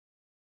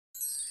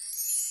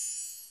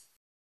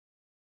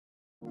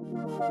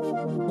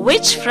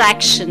Which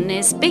fraction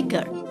is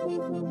bigger?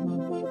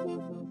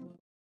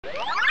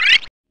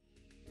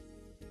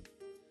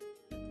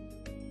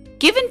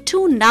 Given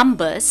two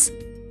numbers,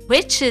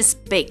 which is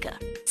bigger,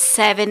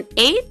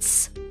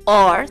 7/8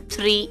 or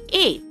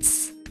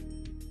 3/8?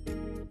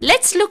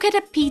 Let's look at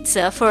a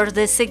pizza for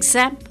this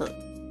example.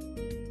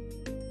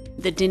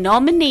 The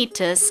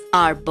denominators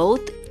are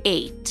both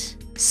 8.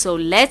 So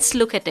let's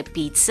look at a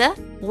pizza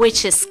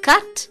which is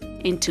cut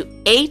into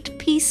 8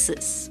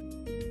 pieces.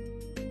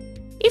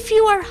 If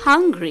you are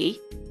hungry,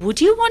 would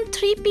you want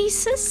 3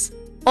 pieces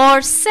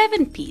or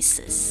 7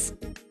 pieces?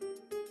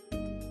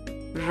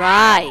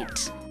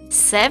 Right,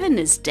 7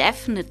 is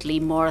definitely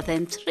more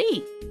than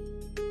 3.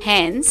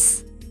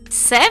 Hence,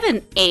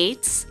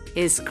 7/8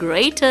 is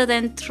greater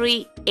than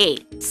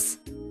 3/8.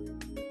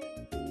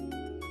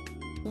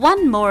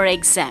 One more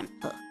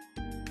example.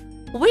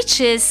 Which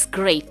is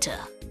greater,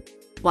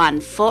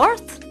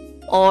 1/4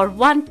 or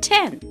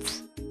 1/10?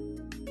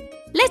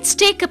 Let's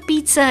take a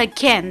pizza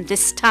again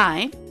this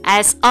time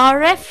as our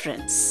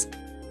reference.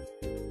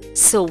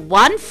 So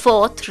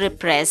 1/4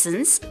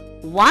 represents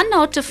 1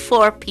 out of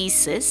 4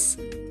 pieces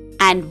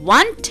and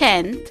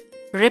 1/10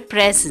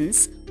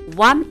 represents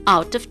 1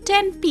 out of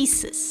 10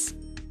 pieces.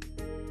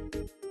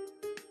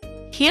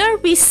 Here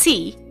we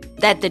see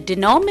that the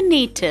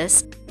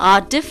denominators are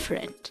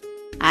different,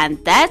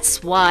 and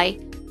that's why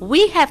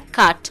we have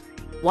cut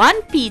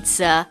one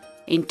pizza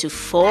into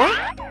 4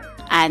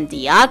 and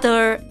the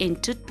other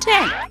into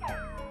 10.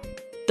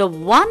 The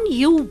one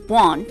you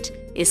want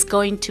is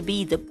going to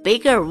be the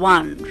bigger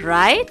one,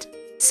 right?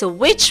 So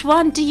which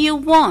one do you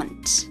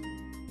want?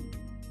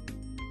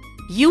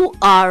 You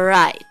are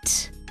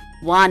right,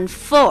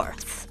 1/4.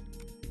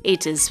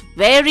 It is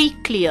very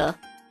clear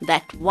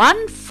that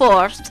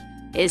 1/4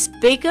 is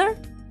bigger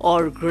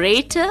or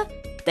greater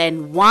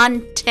than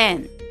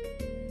 1/10.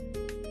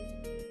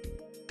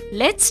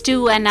 Let's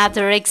do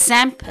another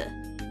example.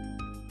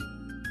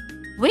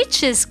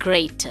 Which is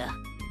greater,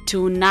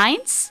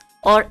 2/9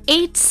 or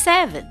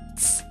 8/7?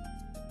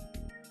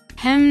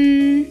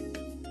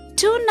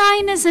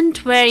 2/9 isn't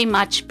very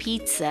much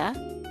pizza,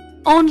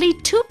 only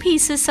 2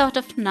 pieces out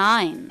of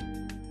 9.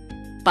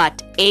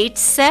 But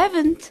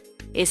 8/7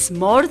 is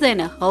more than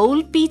a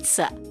whole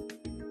pizza,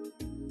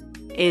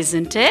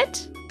 isn't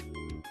it?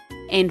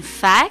 In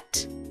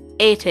fact,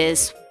 it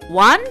is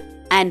 1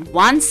 and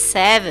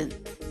 1/7,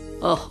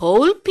 a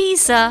whole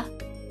pizza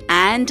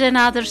and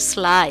another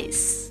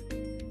slice.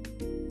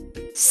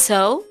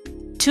 So,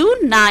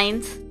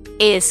 2/9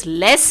 is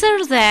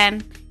lesser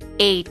than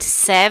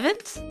 8/7,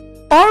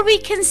 or we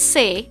can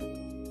say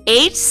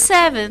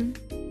 8/7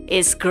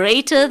 is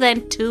greater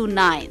than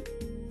 2/9.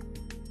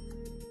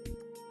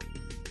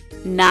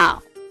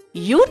 Now,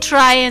 you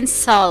try and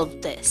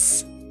solve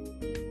this.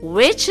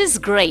 Which is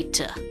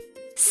greater,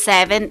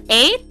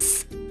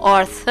 7/8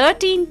 or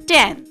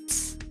 13/10?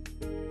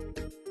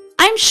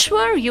 I'm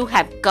sure you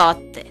have got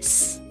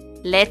this.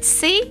 Let's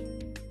see.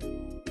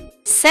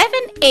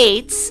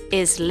 7/8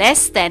 is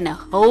less than a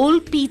whole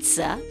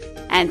pizza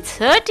and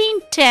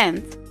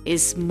 13/10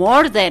 is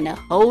more than a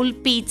whole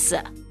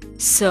pizza.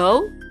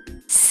 So,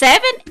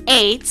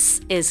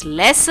 7/8 is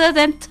lesser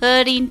than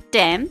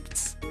 13/10.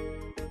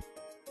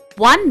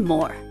 One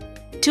more,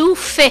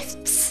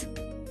 2/5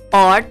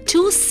 or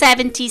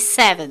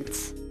 2/77.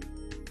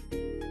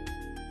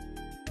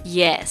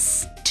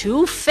 Yes,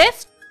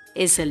 2/5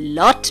 is a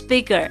lot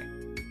bigger.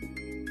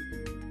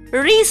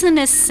 Reason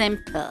is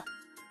simple.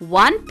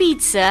 One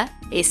pizza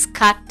is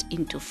cut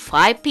into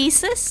 5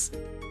 pieces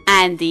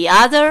and the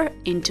other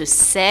into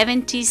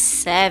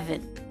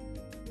 77.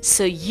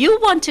 So you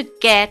want to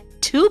get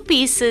 2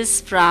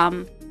 pieces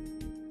from,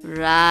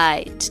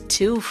 right,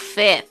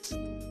 2/5.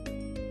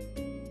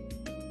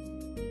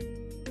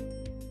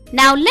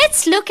 Now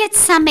let's look at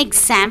some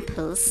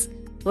examples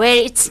where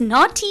it's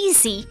not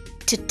easy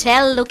to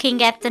tell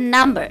looking at the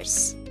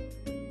numbers.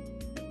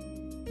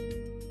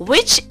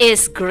 Which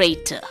is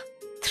greater,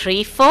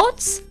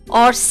 3/4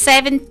 or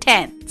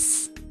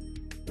 7/10?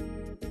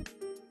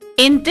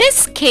 In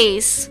this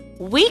case,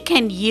 we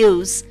can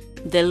use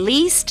the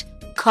least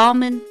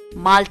common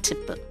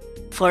multiple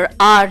for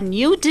our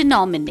new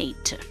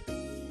denominator.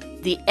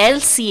 The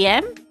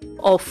LCM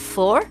of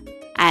 4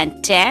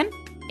 and 10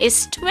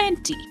 is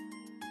 20.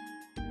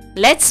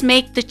 Let's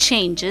make the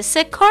changes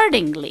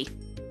accordingly.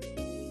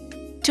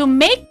 To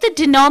make the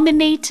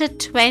denominator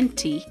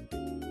 20,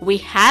 we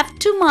have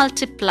to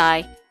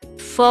multiply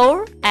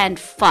 4 and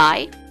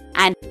 5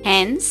 and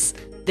hence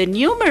the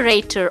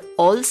numerator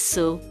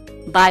also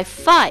by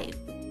 5.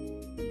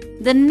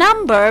 The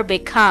number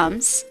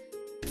becomes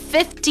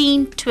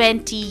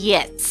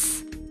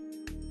 15/20ths.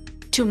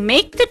 To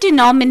make the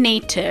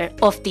denominator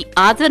of the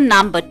other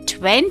number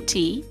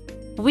 20,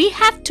 we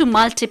have to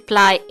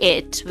multiply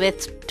it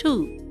with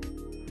 2.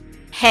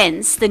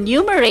 Hence, the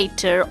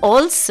numerator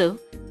also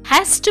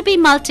has to be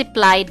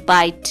multiplied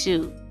by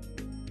 2.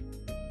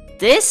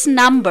 This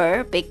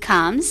number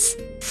becomes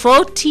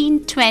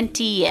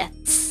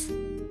 14/20ths.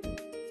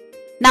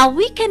 Now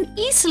we can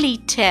easily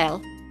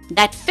tell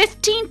that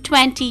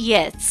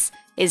 15/20ths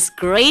is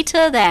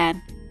greater than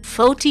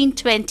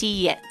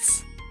 14/20ths.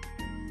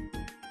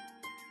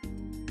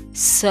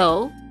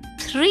 So,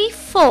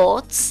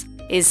 3/4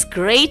 is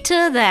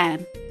greater than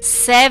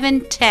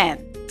 7/10.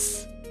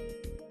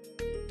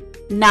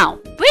 Now,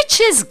 which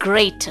is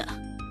greater,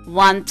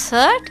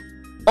 1/3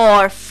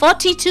 or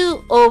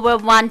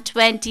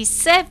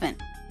 42/127?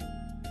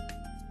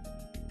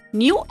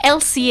 New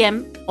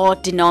LCM or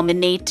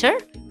denominator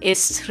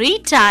is 3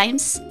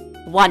 times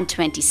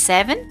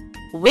 127,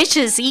 which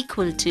is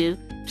equal to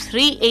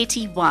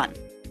 381.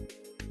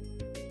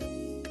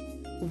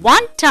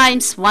 1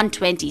 times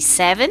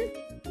 127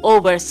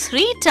 over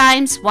 3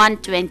 times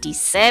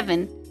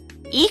 127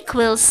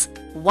 equals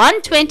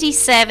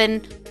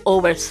 127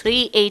 over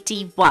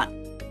 381.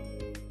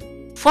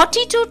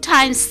 42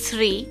 times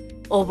 3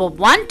 over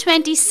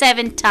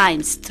 127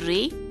 times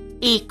 3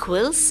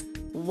 equals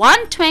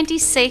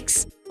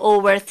 126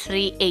 over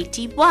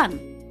 381.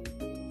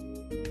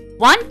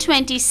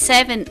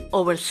 127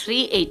 over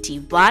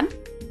 381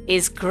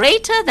 is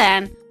greater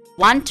than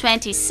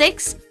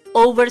 126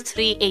 over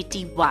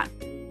 381.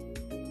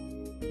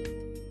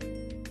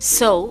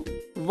 So,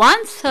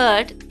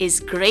 1/3 is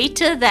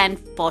greater than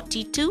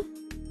 42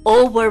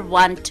 over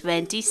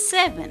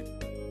 127.